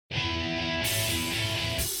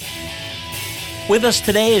With us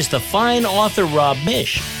today is the fine author Rob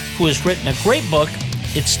Misch, who has written a great book.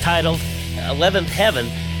 It's titled 11th Heaven.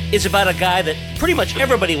 It's about a guy that pretty much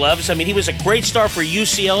everybody loves. I mean, he was a great star for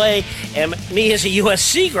UCLA, and me as a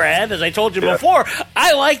USC grad, as I told you before,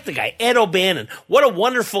 I like the guy, Ed O'Bannon. What a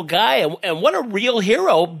wonderful guy, and what a real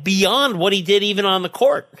hero beyond what he did even on the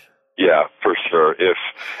court. Yeah, for sure.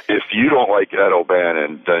 If you don't like Ed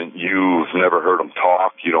O'Bannon, then you've never heard him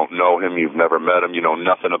talk, you don't know him, you've never met him, you know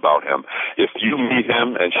nothing about him. If you meet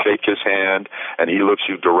him and shake his hand and he looks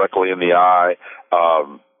you directly in the eye,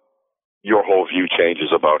 your whole view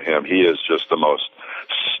changes about him. He is just the most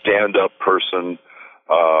stand-up person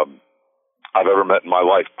I've ever met in my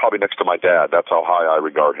life, probably next to my dad. That's how high I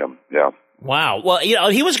regard him, yeah. Wow. Well, you know,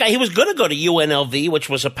 he was going to go to UNLV, which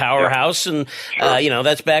was a powerhouse, and you know,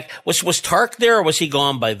 that's back. Was Tark there, or was he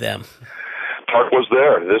gone by then? Tark was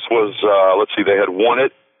there. This was let's see, they had won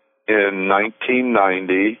it in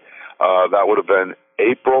 1990. That would have been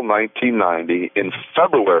April 1990. In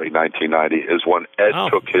February 1990 is when Ed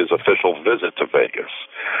took his official visit to Vegas,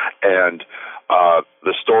 and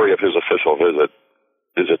the story of his official visit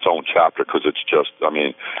is its own chapter, because it's just, I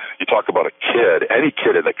mean, you talk about a kid, any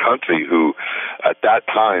kid in the country who at that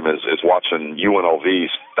time is watching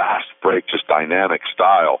UNLV's fast break, just dynamic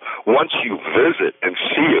style. Once you visit and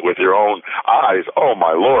see it with your own eyes, oh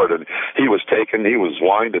my Lord. And he was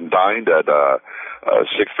wined and dined at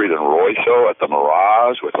Siegfried and Roy show at the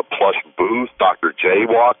Mirage with a plush booth. Dr. J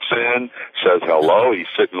walks in, says hello.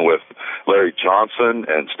 He's sitting with Larry Johnson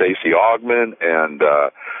and Stacey Augmon, and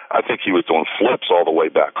I think he was doing flips all the way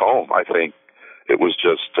back home. I think it was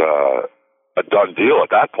just a done deal at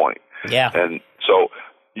that point. Yeah. And so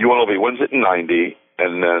UNLV wins it in 90,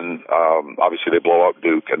 and then obviously they blow up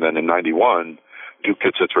Duke, and then in 91, Duke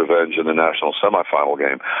gets its revenge in the national semifinal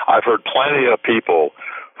game. I've heard plenty of people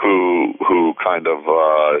who kind of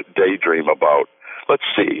daydream about, let's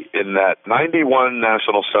see, in that 91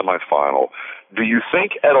 national semifinal, do you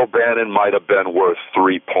think Ed O'Bannon might have been worth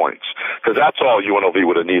 3 points? Because that's all UNLV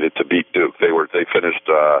would have needed to beat Duke. They finished,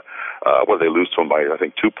 what did they lose to him by, I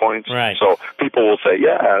think, 2 points? Right. So people will say,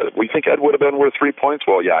 yeah, we think Ed would have been worth 3 points.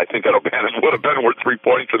 Well, yeah, I think Ed O'Bannon would have been worth 3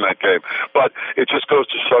 points in that game. But it just goes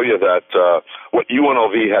to show you that what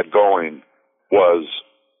UNLV had going was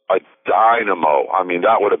a dynamo. I mean,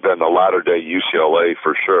 that would have been the latter-day UCLA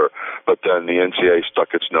for sure. But then the NCAA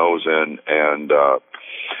stuck its nose in, and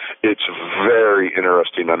it's very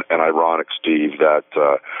interesting and ironic, Steve, that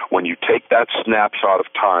when you take that snapshot of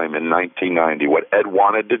time in 1990, what Ed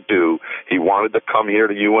wanted to do, he wanted to come here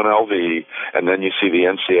to UNLV, and then you see the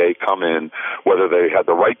NCAA come in, whether they had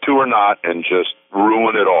the right to or not, and just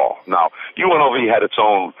ruin it all. Now, UNLV had its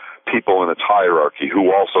own people in its hierarchy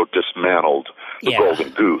who also dismantled the Golden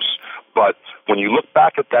Goose. But when you look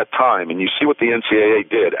back at that time and you see what the NCAA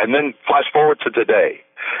did, and then flash forward to today,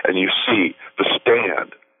 and you see the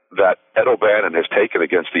stand that Ed O'Bannon has taken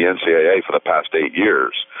against the NCAA for the past 8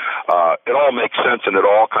 years, it all makes sense, and it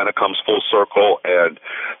all kind of comes full circle. And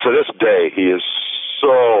to this day, he is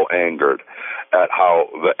so angered at how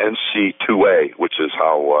the NC2A, which is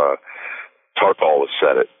how Tarkall has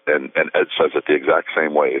said it, and Ed says it the exact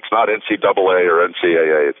same way. It's not NCAA or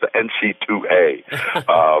NCAA, it's the NC2A.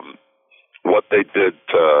 What they did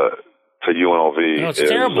to UNLV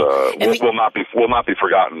will not be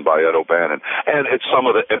forgotten by Ed O'Bannon, and it's some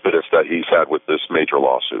of the impetus that he's had with this major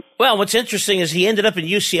lawsuit. Well, what's interesting is he ended up in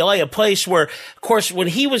UCLA, a place where, of course, when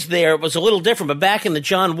he was there, it was a little different. But back in the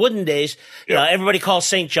John Wooden days, everybody calls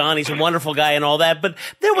St. John. He's a wonderful guy and all that. But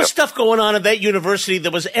there was stuff going on at that university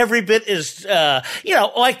that was every bit as,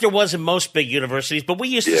 like there was in most big universities. But we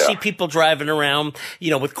used to see people driving around,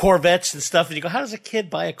 with Corvettes and stuff. And you go, how does a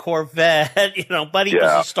kid buy a Corvette? Buddy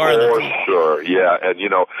was a star of the team. Sure, yeah, and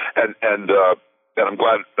I'm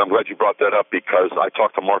glad you brought that up, because I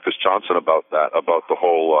talked to Marcus Johnson about that, about the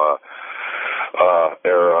whole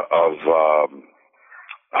era of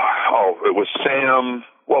it was Sam.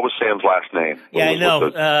 What was Sam's last name? Yeah, I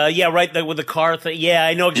know. Right there with the car thing. Yeah,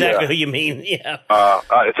 I know exactly who you mean. Yeah.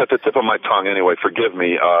 It's at the tip of my tongue. Anyway, forgive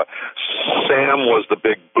me. Sam was the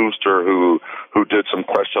big booster who did some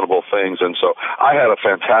questionable things, and so I had a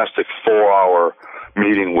fantastic 4-hour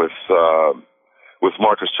meeting with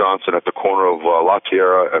Marcus Johnson at the corner of La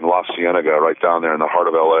Tierra and La Cienega, right down there in the heart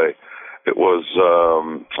of L.A. It was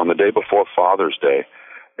on the day before Father's Day,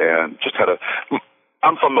 and just had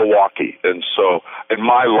I'm from Milwaukee, and so in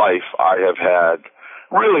my life I have had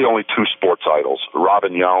really only two sports idols,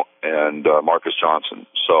 Robin Yount and Marcus Johnson.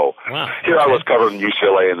 So here I was covering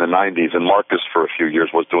UCLA in the 90s, and Marcus for a few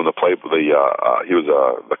years was doing he was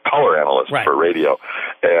the color analyst for radio,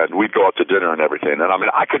 and we'd go out to dinner and everything. And I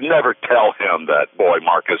mean, I could never tell him that, boy,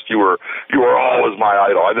 Marcus, you were always my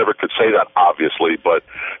idol. I never could say that, obviously, but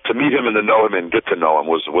to meet him and to know him and get to know him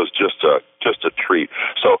was just a treat.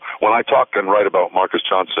 So when I talk and write about Marcus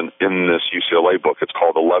Johnson in this UCLA book, it's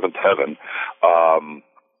called 11th Heaven.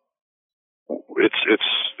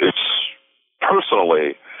 It's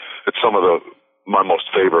personally, it's some of my most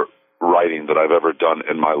favorite writing that I've ever done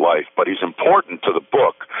in my life. But he's important to the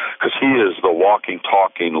book because he is the walking,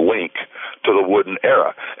 talking link to the Wooden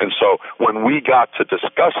era. And so when we got to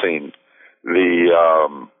discussing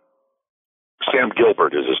the Sam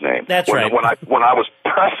Gilbert is his name. That's right. When I was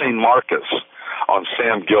pressing Marcus on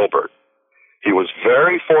Sam Gilbert, he was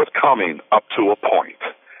very forthcoming up to a point.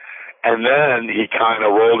 And then he kind of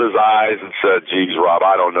rolled his eyes and said, geez, Rob,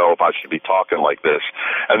 I don't know if I should be talking like this.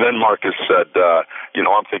 And then Marcus said,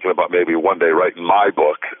 I'm thinking about maybe one day writing my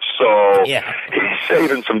book. So he's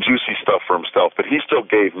saving some juicy stuff for himself, but he still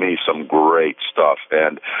gave me some great stuff.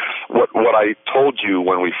 And what I told you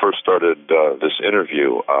when we first started this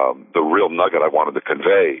interview, the real nugget I wanted to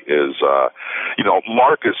convey is,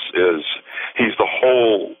 Marcus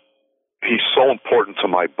he's so important to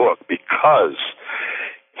my book because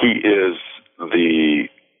he is the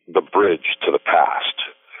bridge to the past.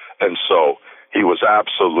 And so he was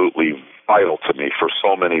absolutely vital to me for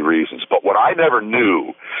so many reasons. But what I never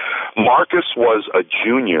knew, Marcus was a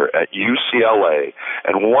junior at UCLA,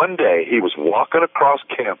 and one day he was walking across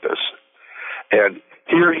campus, and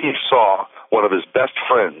here he saw one of his best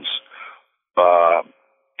friends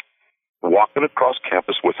walking across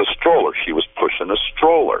campus with a stroller. She was pushing a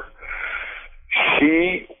stroller.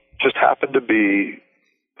 She just happened to be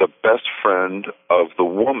the best friend of the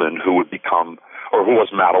woman who was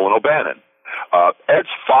Madeline O'Bannon. Ed's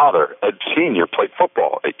father, Ed Sr., played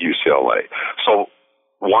football at UCLA. So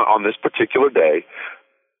on this particular day,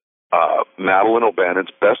 Madeline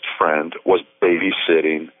O'Bannon's best friend was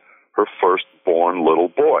babysitting her firstborn little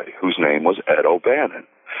boy, whose name was Ed O'Bannon.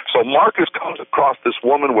 So Marcus comes across this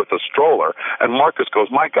woman with a stroller, and Marcus goes,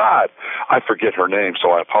 my God, I forget her name,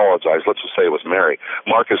 so I apologize. Let's just say it was Mary.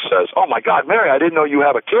 Marcus says, oh, my God, Mary, I didn't know you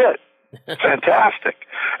have a kid. Fantastic.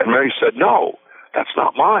 And Mary said, no, that's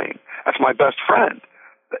not mine. That's my best friend.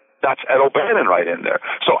 That's Ed O'Bannon right in there.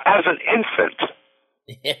 So as an infant,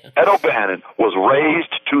 Ed O'Bannon was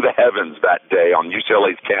raised to the heavens that day on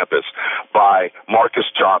UCLA's campus by Marcus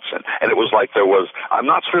Johnson. And it was like I'm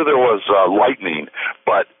not sure there was lightning,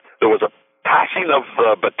 but there was a passing of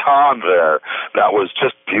the baton there that was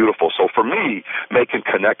just beautiful. So for me, making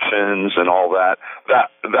connections and all that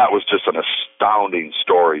was just an astounding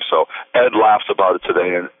story. So Ed laughs about it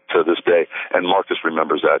today and to this day, and Marcus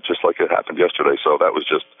remembers that just like it happened yesterday. So that was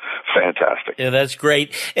just fantastic. Yeah, that's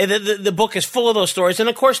great. And the book is full of those stories. And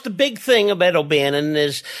of course, the big thing about O'Bannon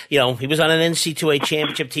is, he was on an NC2A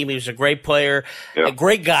championship team. He was a great player, a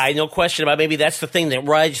great guy, no question about it. Maybe that's the thing that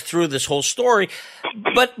rides through this whole story.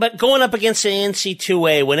 But going up against the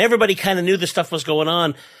NC2A, when everybody kind of knew the stuff was going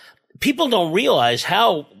on, people don't realize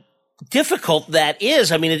how difficult that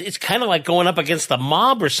is. I mean, it's kind of like going up against the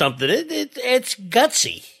mob or something. It's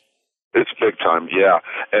gutsy. It's big time, yeah.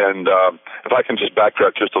 And if I can just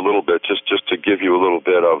backtrack just a little bit, just to give you a little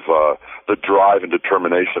bit of the drive and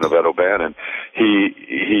determination of Ed O'Bannon,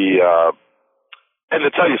 he and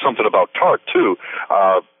to tell you something about Tark too,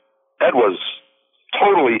 Ed was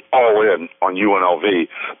totally all in on UNLV,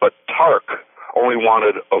 but Tark only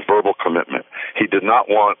wanted a verbal commitment. He did not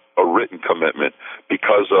want a written commitment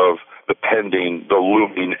because of the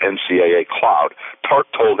looming NCAA cloud. Tark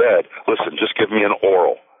told Ed, listen, just give me an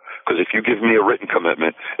oral. Because if you give me a written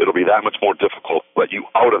commitment, it'll be that much more difficult to let you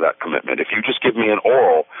out of that commitment. If you just give me an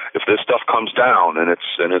oral, if this stuff comes down and it's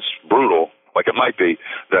brutal, like it might be,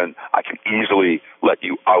 then I can easily let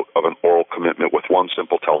you out of an oral commitment with one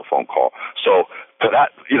simple telephone call. So to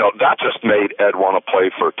that, that just made Ed want to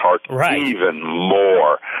play for Tark even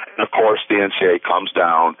more. And of course, the NCAA comes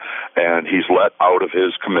down and he's let out of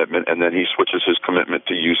his commitment, and then he switches his commitment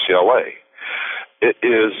to UCLA. It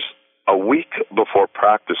is a week before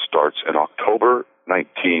practice starts in October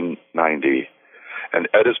 1990, and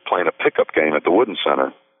Ed is playing a pickup game at the Wooden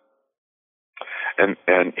Center,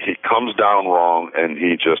 and he comes down wrong, and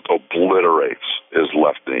he just obliterates his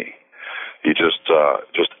left knee. He just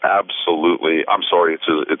absolutely, I'm sorry, it's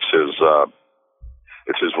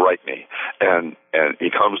his right knee, and he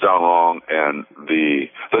comes down wrong, and the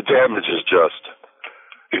damage is just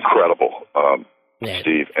incredible.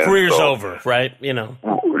 Steve. And career's over, right? You know,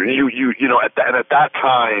 at that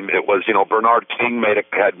time it was, you know, Bernard King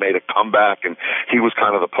had made a comeback, and he was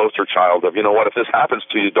kind of the poster child of, you know what, if this happens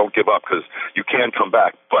to you, don't give up, because you can come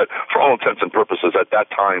back. But for all intents and purposes, at that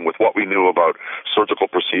time, with what we knew about surgical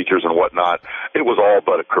procedures and whatnot, it was all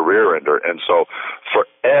but a career ender. And so for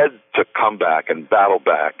Ed to come back and battle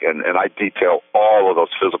back, and I detail all of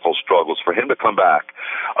those physical struggles, for him to come back,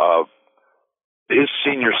 his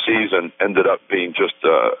senior season ended up being just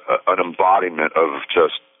an embodiment of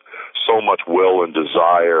just so much will and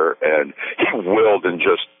desire, and he willed and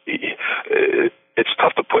just, it's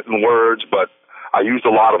tough to put in words, but I used a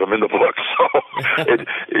lot of them in the book, so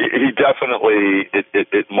he definitely,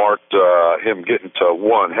 it marked him getting to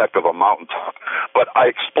one heck of a mountaintop. But I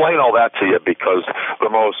explain all that to you because the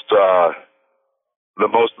most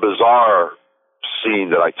bizarre scene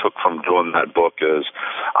that I took from doing that book is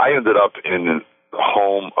I ended up in the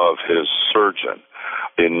home of his surgeon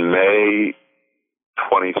in May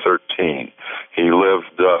 2013. He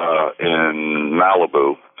lived in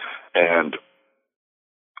Malibu, and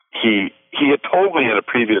he had told me in a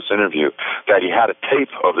previous interview that he had a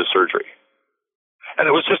tape of the surgery. And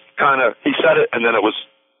it was just kind of, he said it, and then it was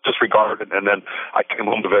disregarded. And then I came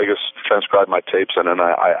home to Vegas, transcribed my tapes, and then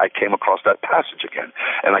I came across that passage again.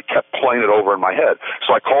 And I kept playing it over in my head.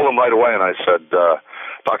 So I called him right away, and I said,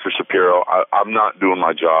 Dr. Shapiro, I'm not doing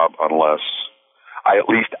my job unless I at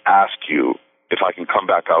least ask you if I can come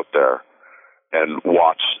back out there and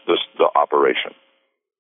watch the operation.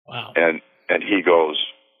 Wow. And he goes,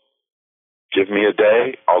 give me a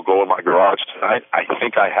day. I'll go in my garage tonight. I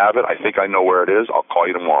think I have it. I think I know where it is. I'll call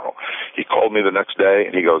you tomorrow. He called me the next day,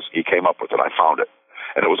 and he goes, he came up with it. I found it.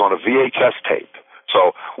 And it was on a VHS tape.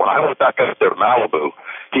 So when I went back up there to Malibu,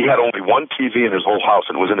 he had only one TV in his whole house,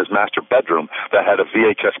 and it was in his master bedroom that had a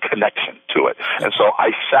VHS connection to it. And so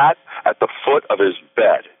I sat at the foot of his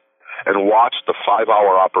bed and watched the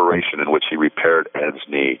 5-hour operation in which he repaired Ed's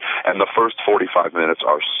knee. And the first 45 minutes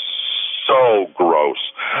are so gross.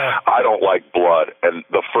 I don't like blood. And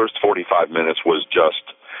the first 45 minutes was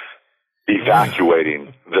just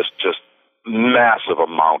evacuating this just massive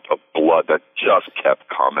amount of blood that just kept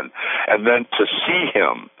coming. And then to see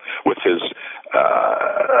him with his,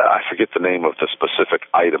 I forget the name of the specific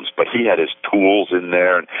items, but he had his tools in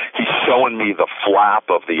there, and he's showing me the flap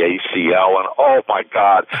of the ACL, and oh my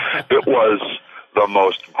God, it was the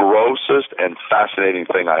most grossest and fascinating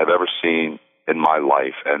thing I have ever seen in my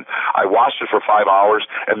life. And I watched it for 5 hours,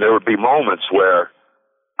 and there would be moments where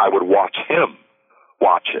I would watch him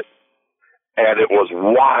watch it. And it was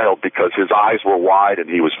wild because his eyes were wide, and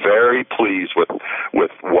he was very pleased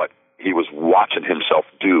with what he was watching himself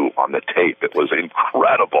do on the tape. It was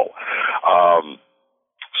incredible.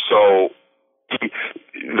 So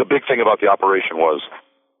the big thing about the operation was,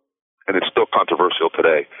 and it's still controversial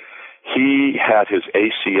today, he had his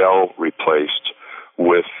ACL replaced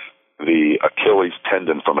with the Achilles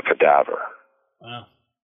tendon from a cadaver. Wow.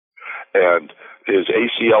 And his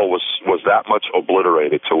ACL was that much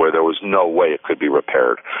obliterated to where there was no way it could be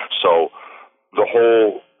repaired. So the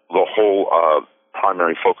whole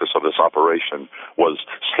primary focus of this operation was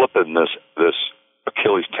slipping this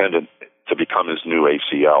Achilles tendon to become his new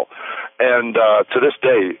ACL. And to this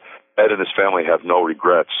day, Ed and his family have no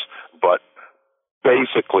regrets. But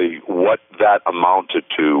basically what that amounted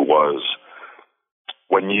to was,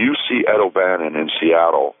 when you see Ed O'Bannon in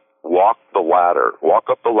Seattle walk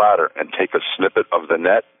up the ladder and take a snippet of the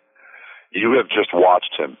net, you have just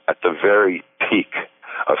watched him at the very peak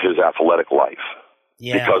of his athletic life.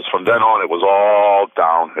 Yeah. Because from then on, it was all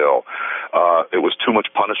downhill. It was too much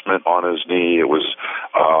punishment on his knee. It was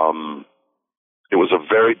a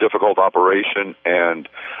very difficult operation, and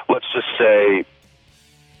let's just say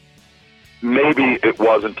maybe it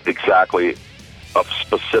wasn't exactly a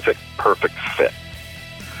specific perfect fit.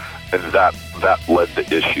 And that led to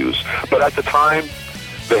issues. But at the time,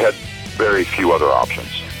 they had very few other options.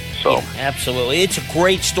 So yeah, absolutely. It's a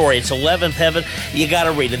great story. It's 11th Heaven. You got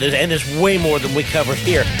to read it. And there's way more than we covered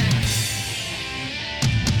here.